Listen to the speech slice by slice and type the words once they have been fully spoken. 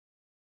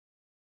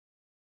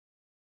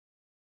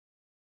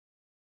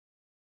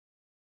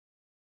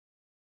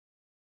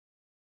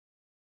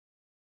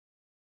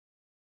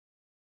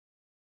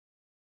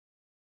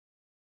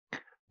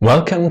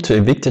Welcome to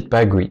Evicted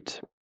by Greed.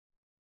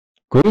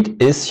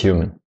 Greed is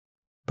human,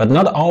 but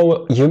not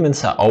all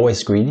humans are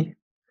always greedy.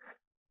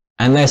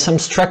 And there are some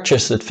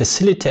structures that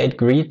facilitate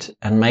greed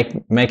and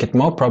make it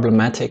more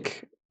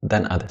problematic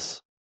than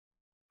others.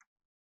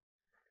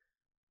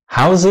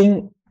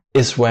 Housing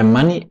is where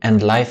money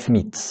and life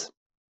meets.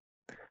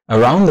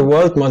 Around the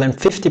world, more than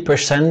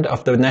 50%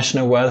 of the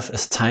national wealth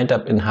is tied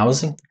up in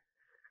housing.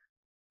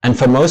 And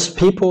for most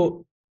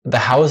people, the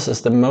house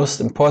is the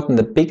most important,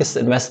 the biggest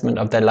investment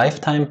of their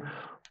lifetime,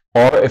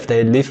 or if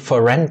they live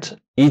for rent,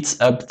 eats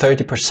up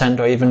 30%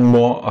 or even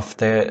more of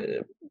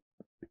their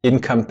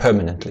income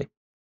permanently.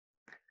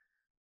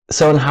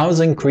 So in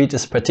housing, greed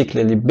is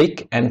particularly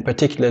big and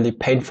particularly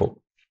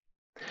painful.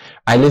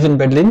 I live in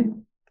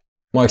Berlin,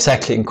 more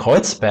exactly in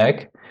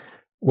Kreuzberg,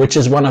 which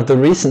is one of the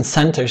recent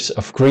centers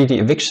of greedy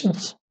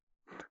evictions.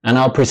 And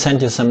I'll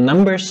present you some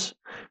numbers,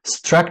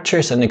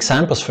 structures and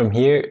examples from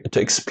here to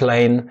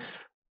explain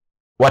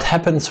what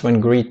happens when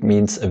greed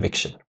means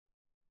eviction.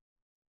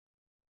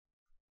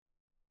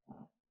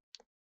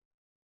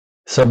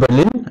 So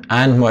Berlin,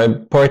 and more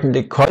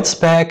importantly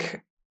Kreuzberg,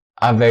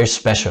 are very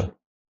special.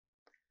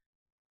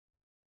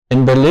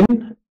 In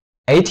Berlin,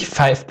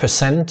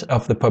 85%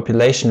 of the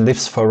population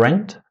lives for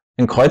rent.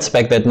 In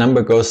Kreuzberg, that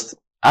number goes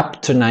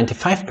up to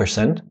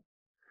 95%.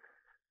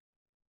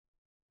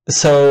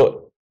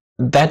 So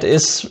that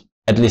is,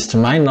 at least to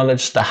my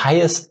knowledge, the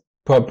highest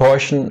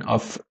proportion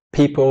of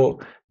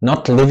people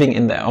not living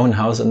in their own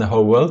house in the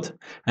whole world.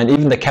 And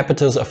even the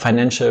capitals of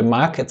financial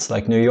markets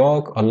like New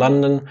York or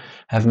London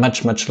have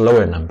much, much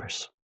lower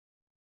numbers.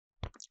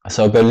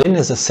 So Berlin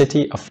is a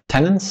city of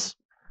tenants.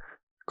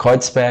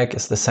 Kreuzberg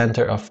is the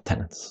center of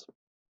tenants.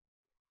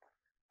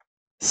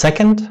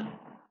 Second,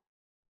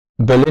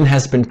 Berlin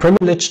has been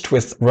privileged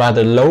with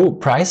rather low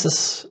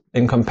prices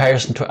in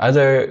comparison to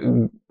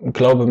other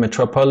global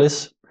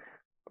metropolis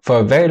for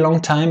a very long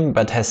time,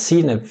 but has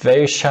seen a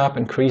very sharp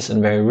increase in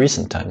very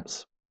recent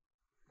times.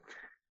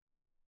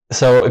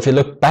 So if you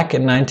look back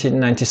in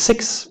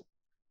 1996,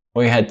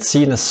 we had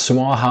seen a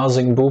small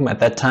housing boom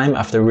at that time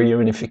after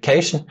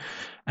reunification,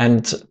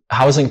 and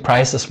housing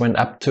prices went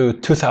up to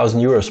 2,000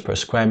 euros per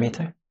square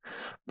meter.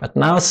 But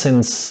now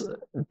since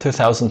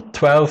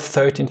 2012,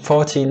 13,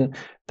 14,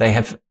 they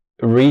have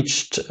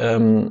reached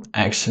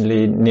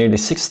actually nearly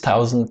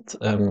 6,000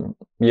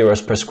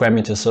 euros per square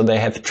meter. So they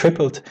have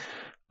tripled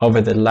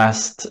over the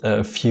last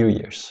few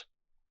years.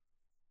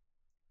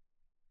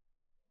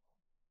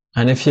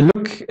 And if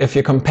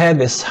you compare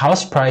this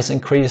house price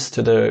increase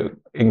to the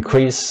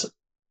increase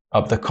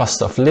of the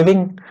cost of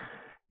living,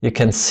 you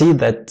can see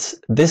that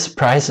this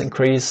price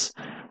increase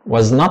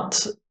was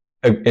not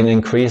an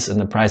increase in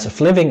the price of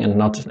living and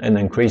not an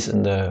increase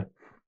in the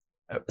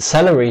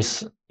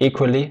salaries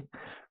equally,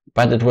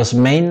 but it was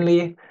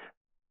mainly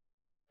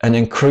an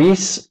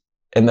increase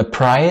in the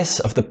price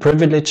of the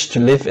privilege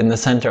to live in the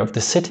center of the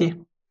city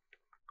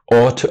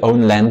or to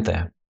own land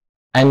there.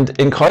 And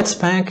in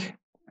Kreuzberg,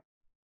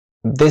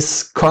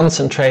 this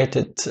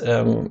concentrated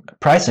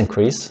price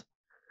increase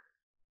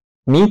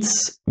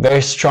meets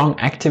very strong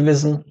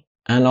activism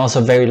and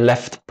also very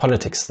left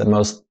politics, the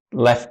most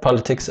left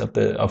politics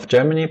of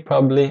Germany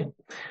probably.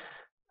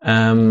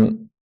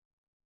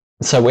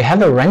 So we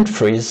have a rent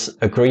freeze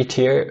agreed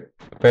here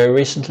very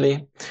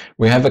recently.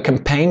 We have a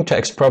campaign to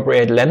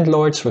expropriate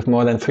landlords with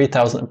more than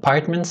 3,000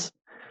 apartments.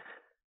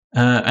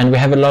 And we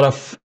have a lot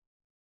of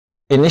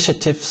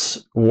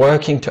initiatives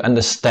working to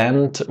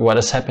understand what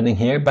is happening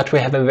here, but we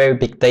have a very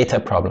big data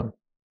problem.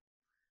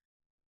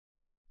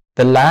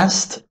 The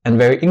last and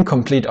very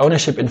incomplete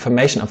ownership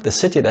information of the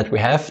city that we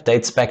have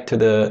dates back to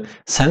the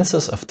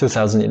census of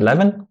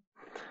 2011,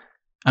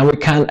 and we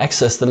can't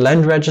access the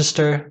land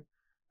register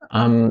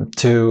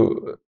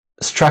to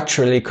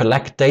structurally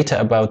collect data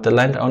about the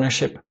land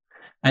ownership.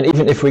 And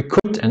even if we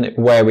could, and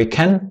where we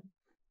can,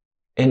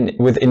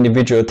 with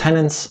individual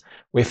tenants,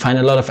 we find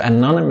a lot of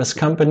anonymous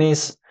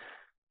companies.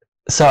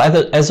 So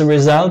as a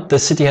result, the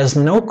city has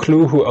no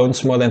clue who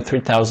owns more than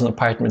 3,000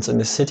 apartments in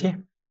the city.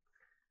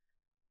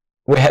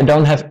 We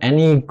don't have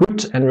any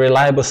good and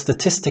reliable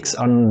statistics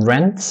on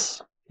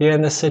rents here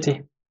in the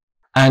city.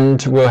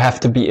 And we'll have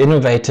to be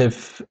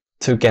innovative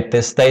to get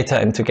this data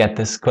and to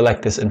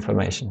collect this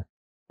information.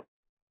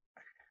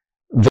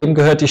 Wem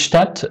gehört die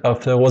Stadt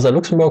of the Rosa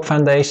Luxemburg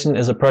Foundation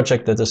is a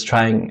project that is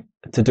trying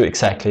to do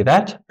exactly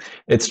that.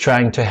 It's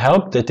trying to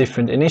help the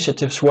different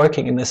initiatives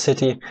working in the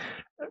city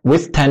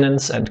with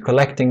tenants and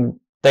collecting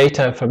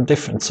data from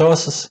different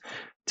sources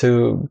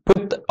to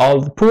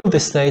pool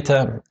this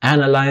data,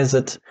 analyze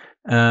it,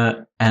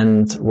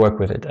 and work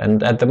with it.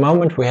 And at the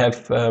moment we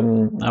have,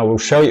 I will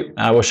show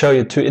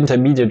you two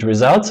intermediate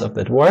results of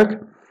that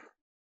work.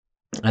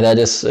 And that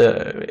is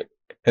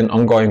an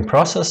ongoing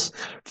process.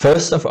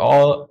 First of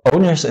all,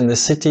 owners in the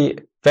city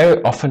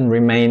very often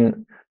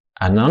remain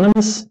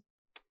anonymous.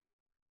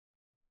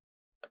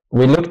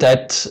 We looked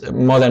at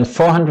more than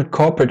 400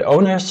 corporate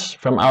owners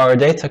from our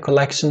data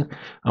collection,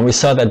 and we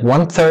saw that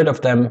 1/3 of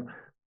them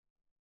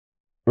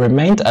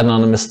remained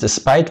anonymous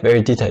despite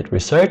very detailed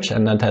research,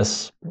 and that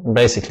has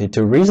basically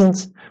two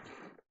reasons.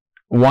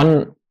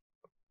 One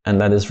and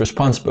that is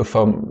responsible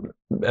for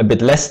a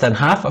bit less than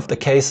half of the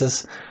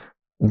cases.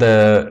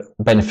 The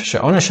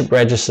beneficial ownership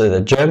register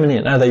that Germany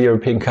and other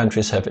European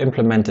countries have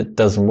implemented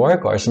doesn't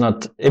work, or is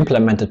not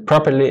implemented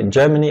properly, in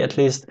Germany at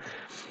least.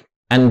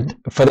 And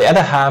for the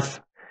other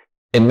half,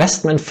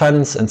 investment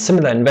funds and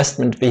similar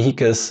investment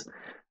vehicles,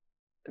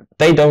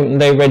 they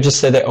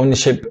register their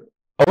ownership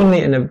only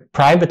in a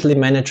privately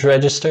managed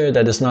register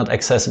that is not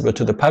accessible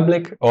to the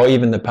public or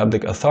even the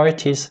public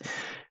authorities.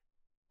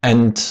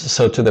 And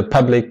so to the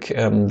public,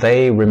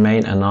 they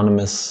remain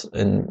anonymous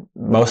in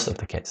most of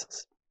the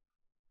cases.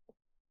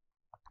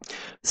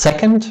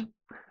 Second,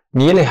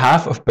 nearly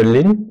half of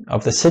Berlin,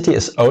 of the city,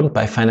 is owned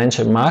by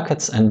financial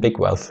markets and big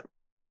wealth.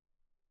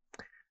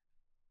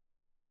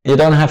 You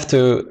don't have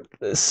to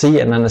see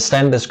and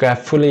understand this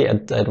graph fully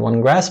at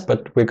one grasp,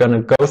 but we're going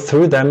to go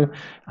through them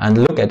and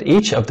look at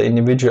each of the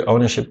individual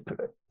ownership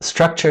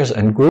structures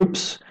and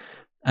groups,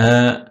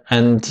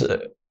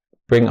 and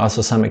bring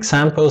also some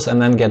examples, and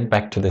then get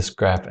back to this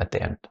graph at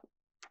the end.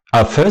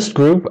 Our first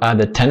group are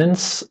the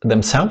tenants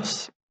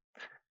themselves.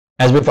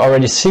 As we've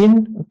already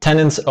seen,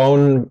 tenants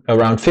own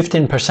around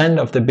 15%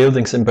 of the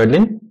buildings in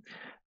Berlin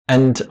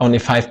and only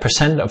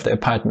 5% of the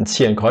apartments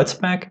here in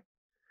Kreuzberg.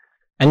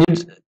 And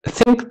you'd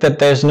think that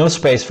there's no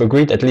space for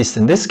greed, at least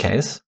in this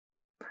case,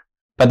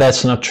 but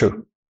that's not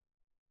true.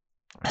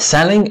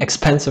 Selling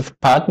expensive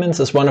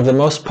apartments is one of the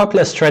most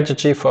popular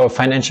strategies for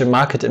financial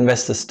market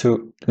investors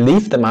to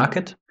leave the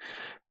market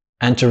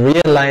and to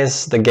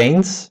realize the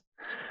gains.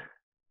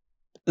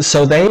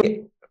 So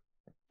they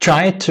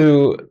try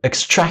to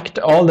extract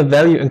all the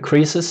value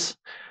increases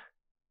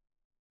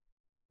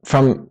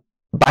from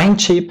buying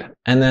cheap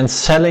and then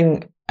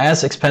selling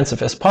as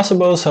expensive as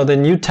possible. So the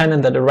new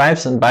tenant that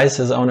arrives and buys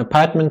his own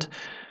apartment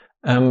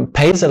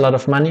pays a lot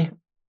of money,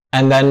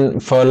 and then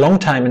for a long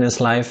time in his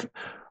life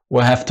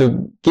will have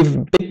to give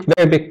a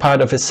very big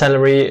part of his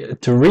salary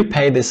to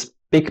repay this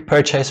big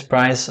purchase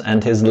price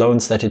and his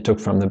loans that he took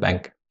from the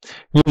bank,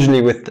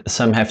 usually with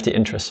some hefty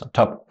interest on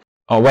top.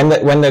 Or when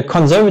the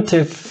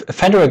conservative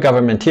federal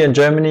government here in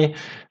Germany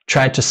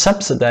tried to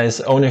subsidize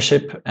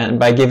ownership and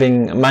by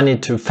giving money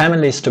to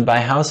families to buy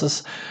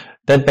houses,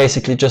 that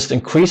basically just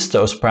increased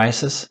those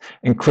prices,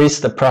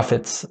 increased the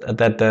profits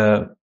that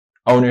the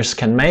owners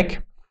can make,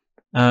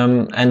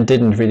 and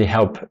didn't really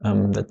help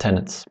the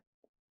tenants.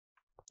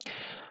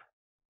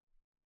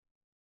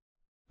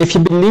 If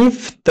you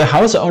believe the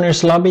house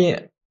owners lobby,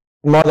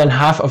 more than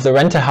half of the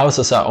rental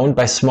houses are owned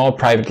by small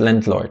private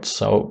landlords.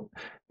 So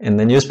in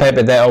the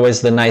newspaper, they're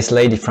always the nice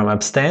lady from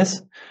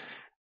upstairs.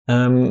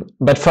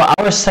 But for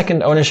our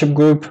second ownership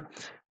group,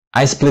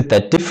 I split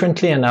that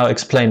differently, and I'll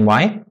explain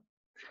why.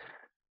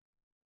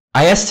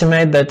 I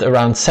estimate that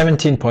around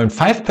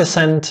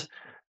 17.5%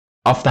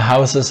 of the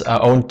houses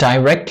are owned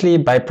directly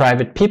by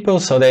private people,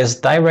 so there's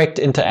direct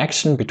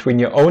interaction between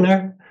your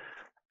owner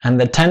and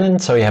the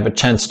tenant, so you have a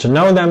chance to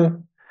know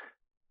them.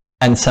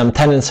 And some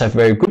tenants have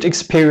very good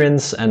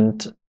experience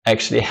and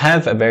actually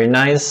have a very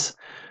nice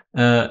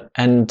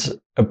and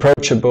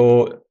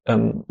approachable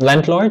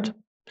landlord.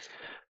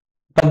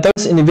 But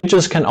those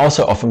individuals can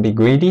also often be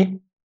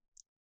greedy,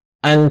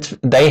 and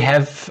they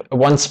have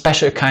one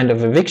special kind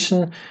of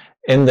eviction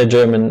in the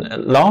German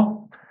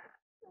law.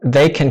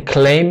 They can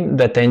claim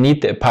that they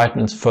need the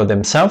apartments for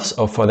themselves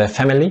or for their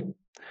family,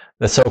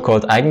 the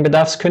so-called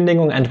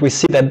Eigenbedarfskündigung, and we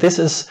see that this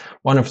is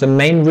one of the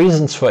main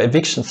reasons for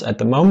evictions at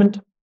the moment.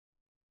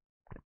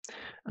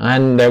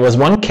 And there was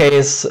one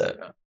case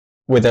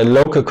with a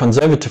local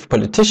conservative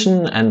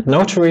politician and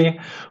notary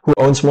who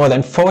owns more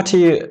than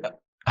 40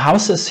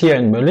 houses here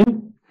in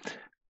Berlin,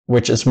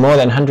 which is more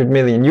than 100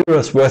 million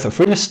euros worth of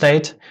real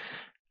estate,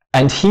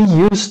 and he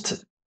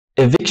used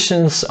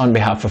evictions on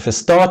behalf of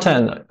his daughter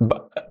and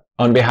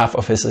on behalf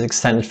of his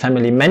extended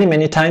family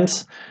many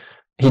times.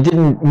 He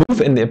didn't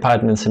move in the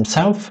apartments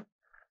himself.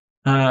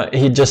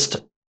 He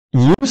just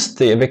used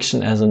the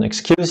eviction as an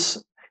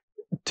excuse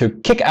to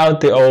kick out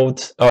the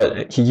old,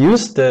 or he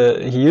used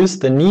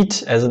the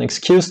need as an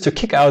excuse to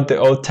kick out the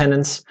old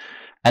tenants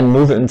and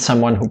move in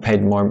someone who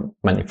paid more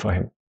money for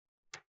him.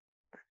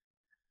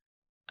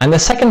 And the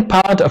second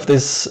part of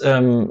this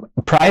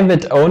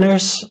private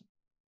owners,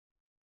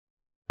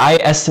 I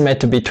estimate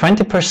to be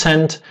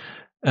 20%,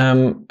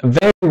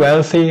 very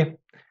wealthy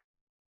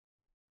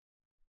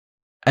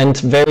and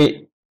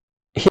very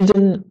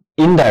hidden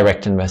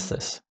indirect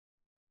investors.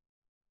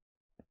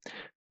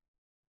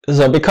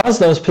 So because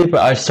those people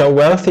are so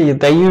wealthy,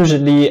 they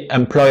usually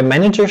employ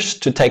managers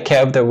to take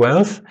care of their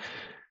wealth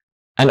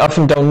and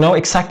often don't know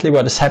exactly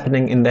what is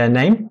happening in their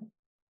name,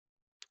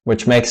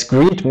 which makes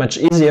greed much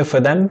easier for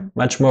them,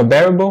 much more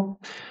bearable.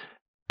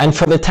 And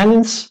for the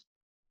tenants,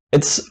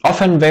 it's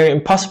often very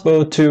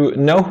impossible to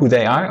know who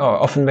they are,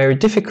 or often very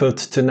difficult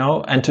to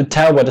know and to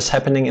tell what is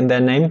happening in their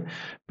name,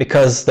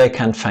 because they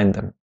can't find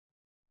them.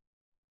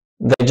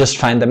 They just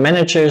find the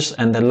managers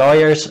and the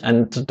lawyers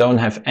and don't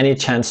have any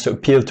chance to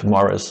appeal to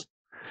morals.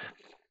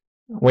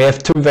 We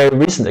have two very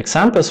recent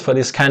examples for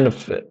this kind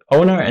of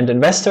owner and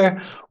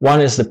investor. One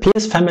is the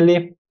Pierce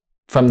family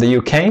from the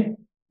UK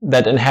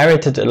that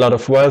inherited a lot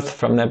of wealth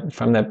from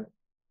their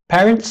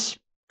parents,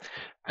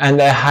 and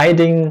they're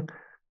hiding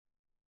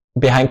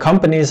behind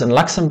companies in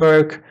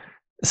Luxembourg,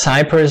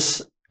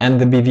 Cyprus, and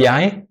the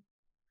BVI,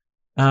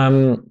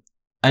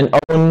 and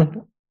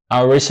own,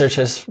 our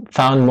researchers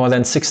found, more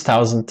than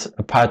 6,000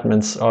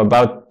 apartments, or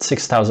about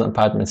 6,000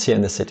 apartments here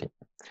in the city.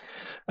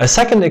 A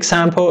second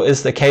example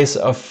is the case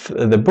of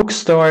the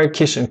bookstore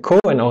Kisch & Co.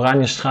 in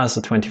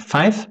Oranienstraße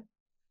 25.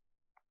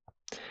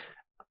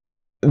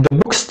 The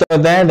bookstore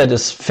there that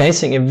is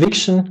facing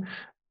eviction,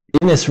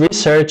 in his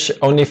research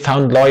only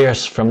found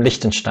lawyers from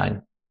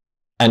Liechtenstein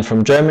and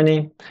from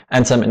Germany,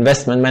 and some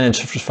investment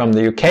managers from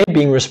the UK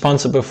being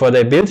responsible for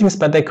their buildings,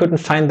 but they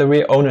couldn't find the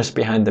real owners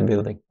behind the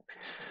building.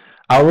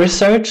 Our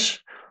research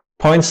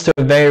points to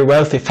a very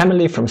wealthy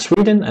family from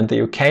Sweden and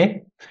the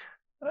UK.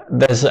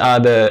 These are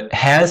the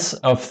heirs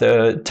of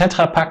the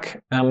Tetra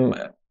Pak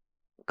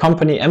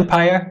company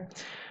empire,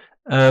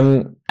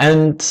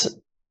 and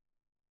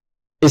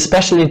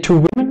especially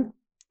two women,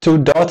 two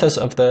daughters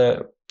of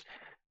the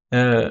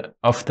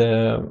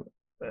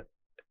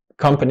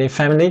company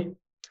family,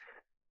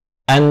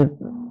 and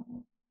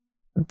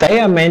they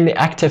are mainly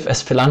active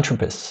as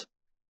philanthropists.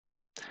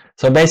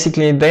 So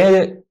basically,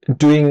 they're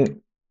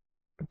doing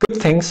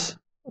good things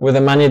with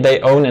the money they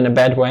own in a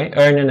bad way,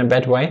 earn in a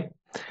bad way.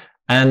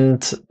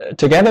 And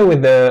together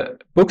with the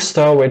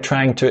bookstore, we're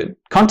trying to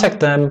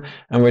contact them,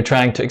 and we're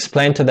trying to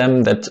explain to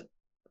them that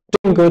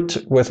doing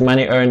good with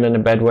money earned in a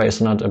bad way is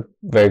not a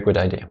very good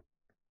idea.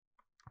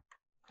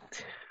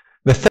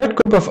 The third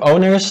group of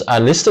owners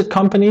are listed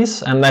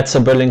companies, and that's a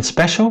Berlin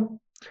special.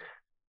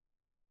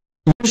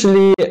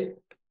 Usually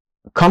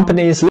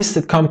companies,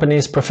 listed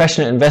companies,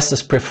 professional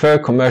investors prefer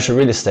commercial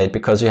real estate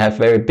because you have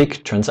very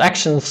big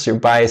transactions, you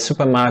buy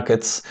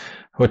supermarkets,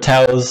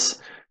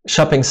 hotels,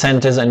 shopping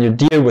centers, and you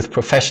deal with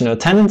professional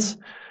tenants.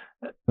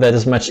 That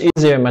is much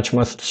easier, much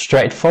more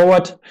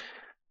straightforward.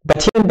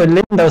 But here in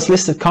Berlin, those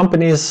listed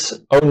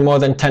companies own more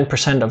than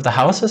 10% of the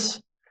houses.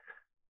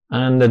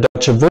 And the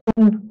Deutsche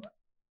Wohnen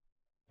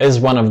is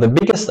one of the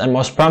biggest and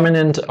most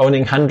prominent,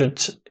 owning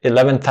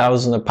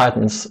 111,000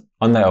 apartments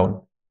on their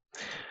own.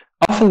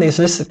 Often these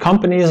listed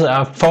companies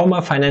are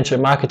former financial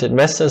market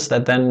investors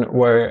that then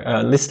were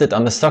listed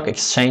on the stock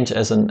exchange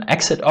as an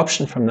exit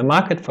option from the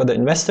market for the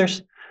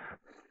investors.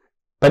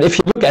 But if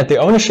you look at the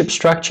ownership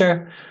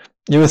structure,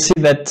 you will see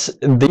that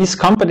these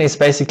companies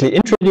basically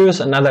introduce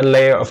another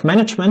layer of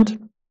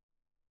management,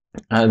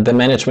 the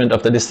management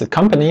of the listed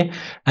company,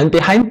 and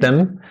behind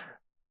them,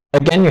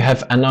 again, you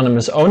have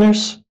anonymous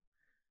owners.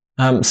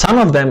 Some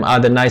of them are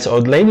the nice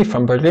old lady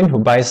from Berlin who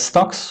buys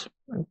stocks.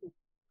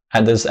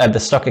 At the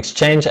stock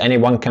exchange,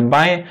 anyone can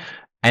buy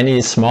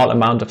any small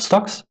amount of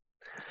stocks.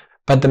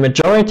 But the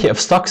majority of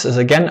stocks is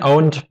again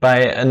owned by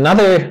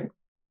another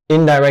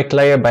indirect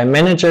layer, by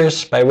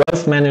managers, by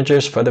wealth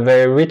managers for the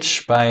very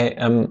rich, by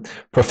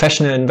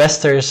professional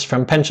investors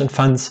from pension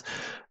funds,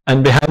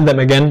 and behind them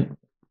again,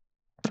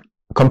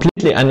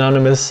 completely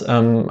anonymous,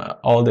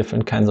 all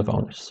different kinds of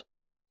owners.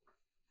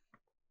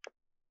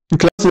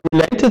 Closely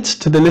related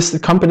to the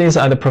listed companies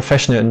are the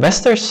professional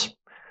investors,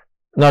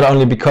 not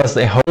only because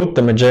they hold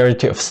the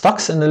majority of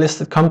stocks in the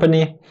listed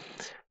company,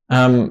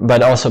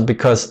 but also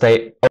because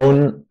they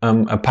own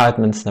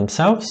apartments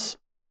themselves.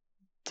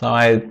 So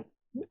I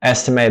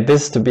estimate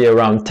this to be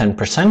around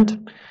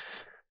 10%.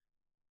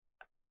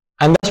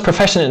 And those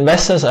professional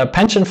investors are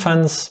pension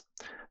funds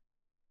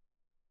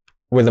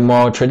with a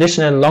more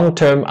traditional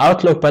long-term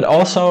outlook, but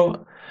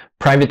also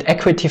private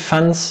equity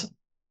funds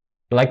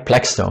like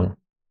Blackstone.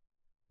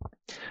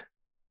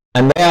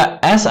 And they are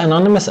as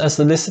anonymous as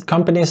the listed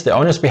companies. The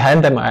owners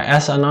behind them are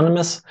as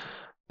anonymous,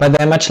 but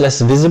they're much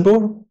less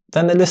visible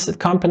than the listed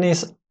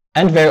companies,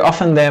 and very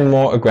often they're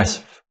more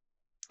aggressive.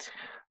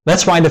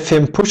 That's why the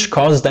film Push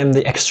calls them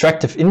the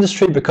extractive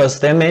industry, because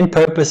their main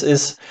purpose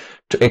is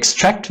to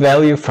extract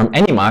value from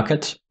any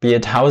market, be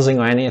it housing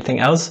or anything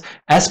else,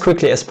 as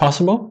quickly as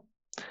possible,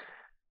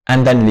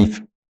 and then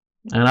leave.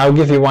 And I'll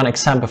give you one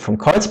example from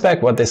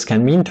Kreuzberg, what this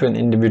can mean to an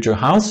individual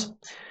house.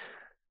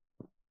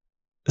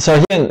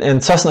 So here in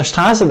Zosner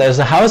Straße, there's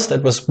a house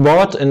that was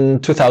bought in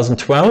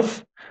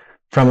 2012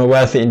 from a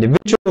wealthy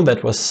individual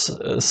that was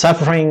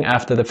suffering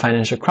after the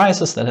financial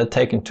crisis, that had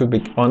taken two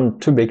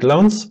big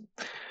loans.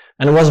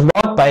 And it was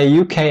bought by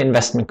a UK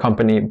investment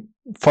company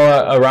for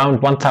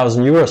around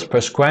 1,000 euros per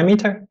square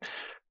meter,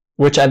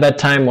 which at that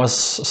time was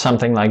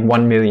something like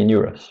 1 million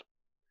euros.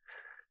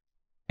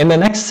 In the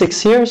next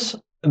 6 years,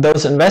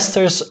 those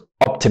investors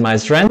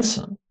optimized rents.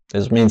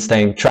 This means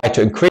they tried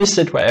to increase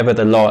it wherever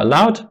the law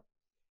allowed,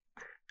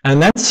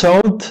 and then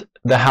sold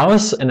the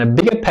house in a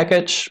bigger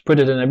package, put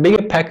it in a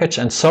bigger package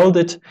and sold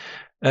it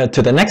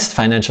to the next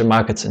financial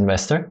markets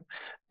investor,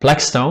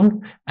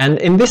 Blackstone. And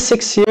in these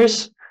 6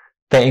 years,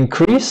 they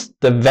increased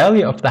the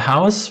value of the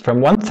house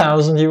from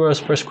 1,000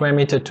 euros per square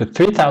meter to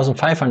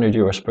 3,500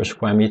 euros per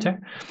square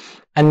meter,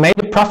 and made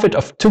a profit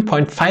of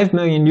 2.5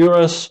 million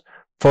euros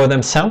for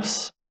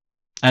themselves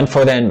and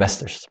for their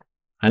investors.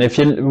 And if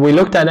we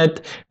looked at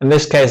it, in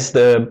this case,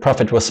 the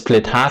profit was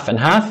split half and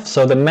half.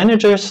 So the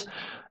managers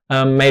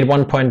made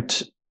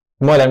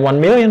more than 1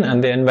 million,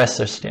 and the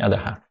investors the other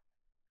half.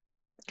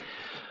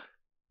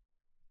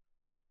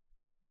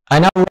 I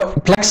know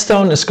what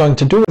Blackstone is going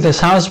to do with this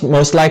house.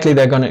 Most likely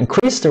they're going to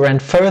increase the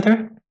rent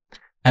further.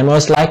 And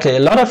most likely a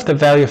lot of the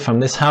value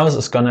from this house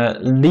is going to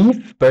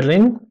leave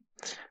Berlin.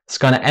 It's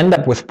going to end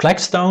up with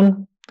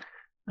Blackstone.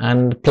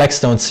 And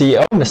Blackstone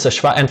CEO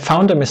and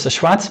founder Mr.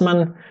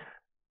 Schwarzman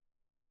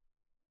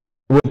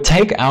would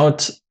take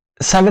out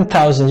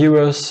 7,000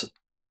 euros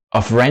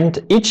of rent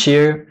each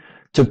year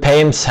to pay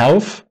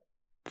himself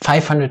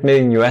 $500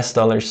 million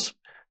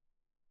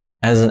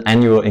as an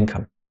annual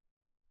income.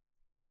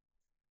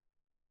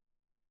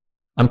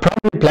 And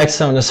probably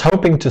Blackstone is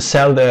hoping to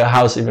sell the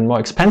house even more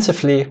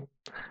expensively,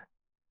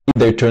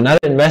 either to another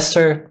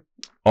investor,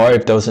 or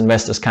if those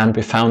investors can't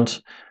be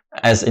found,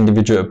 as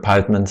individual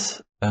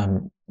apartments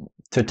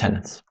to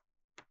tenants.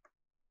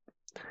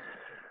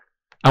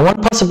 And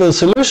one possible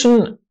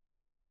solution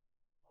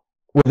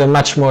with a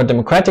much more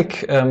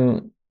democratic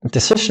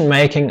decision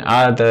making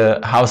are the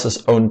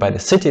houses owned by the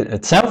city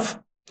itself.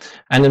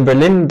 And in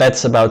Berlin,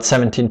 that's about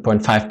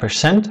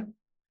 17.5%.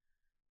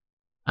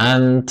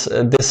 And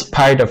this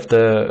part of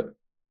the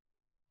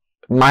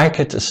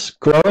market is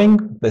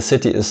growing. The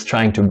city is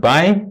trying to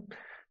buy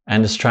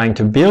and is trying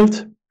to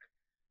build.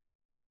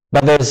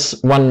 But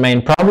there's one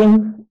main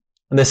problem.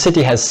 The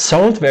city has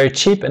sold very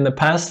cheap in the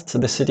past. So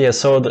the city has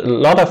sold a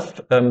lot of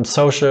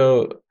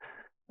social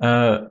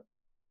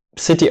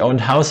city-owned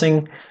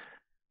housing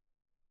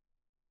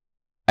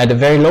at a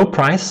very low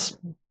price,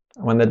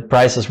 when the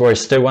prices were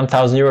still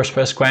 1,000 euros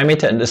per square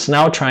meter, and is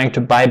now trying to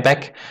buy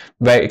back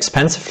very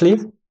expensively.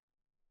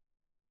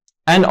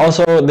 And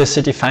also the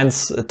city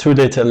finds too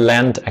little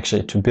land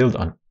actually to build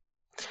on.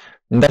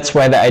 And that's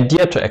where the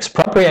idea to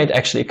expropriate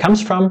actually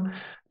comes from,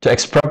 to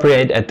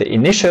expropriate at the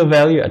initial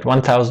value at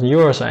 1,000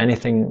 euros or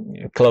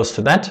anything close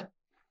to that.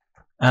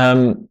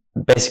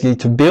 Basically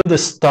to build a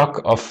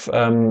stock of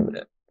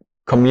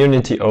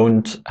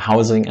community-owned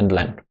housing and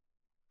land.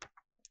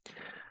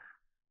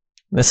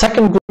 The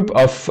second group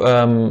of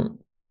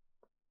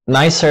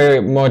nicer,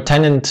 more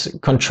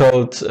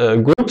tenant-controlled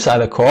groups are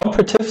the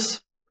cooperatives.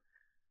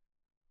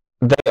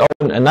 They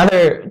own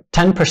another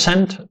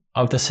 10%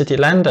 of the city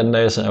land, and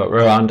there's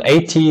around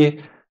 80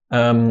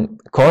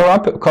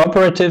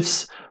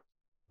 cooperatives.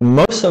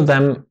 Most of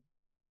them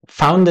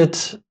founded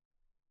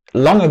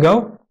long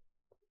ago,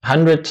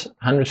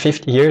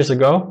 150 years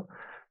ago,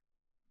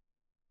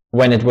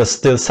 when it was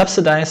still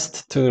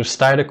subsidized to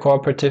start a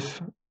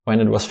cooperative, when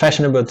it was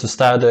fashionable to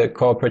start a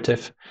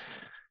cooperative.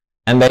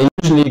 And they're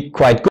usually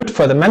quite good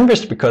for the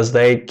members because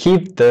they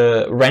keep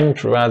the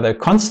rent rather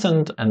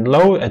constant and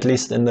low, at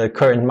least in the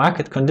current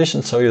market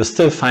conditions. So you'll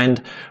still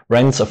find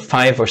rents of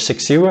 5 or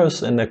 6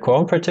 euros in the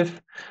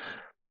cooperative.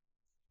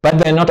 But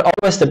they're not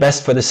always the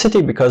best for the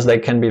city because they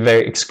can be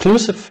very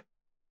exclusive,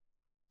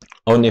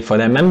 only for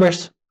their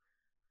members,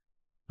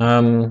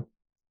 and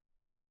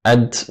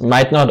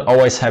might not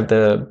always have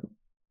the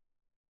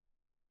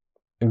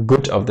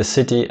good of the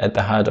city at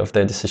the heart of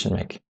their decision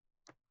making.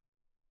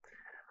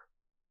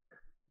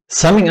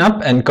 Summing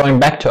up and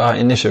going back to our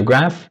initial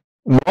graph,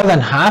 more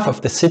than half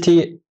of the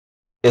city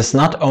is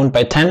not owned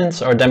by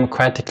tenants or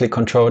democratically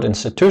controlled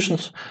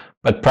institutions,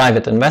 but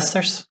private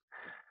investors.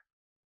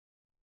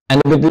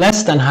 And a bit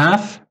less than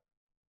half,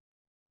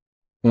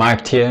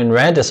 marked here in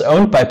red, is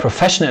owned by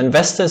professional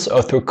investors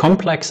or through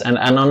complex and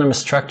anonymous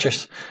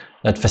structures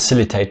that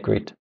facilitate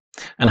greed.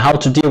 And how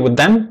to deal with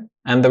them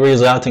and the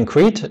resulting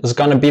greed is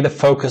going to be the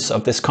focus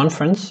of this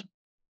conference.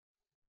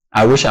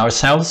 I wish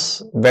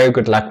ourselves very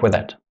good luck with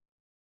that.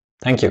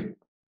 Thank you.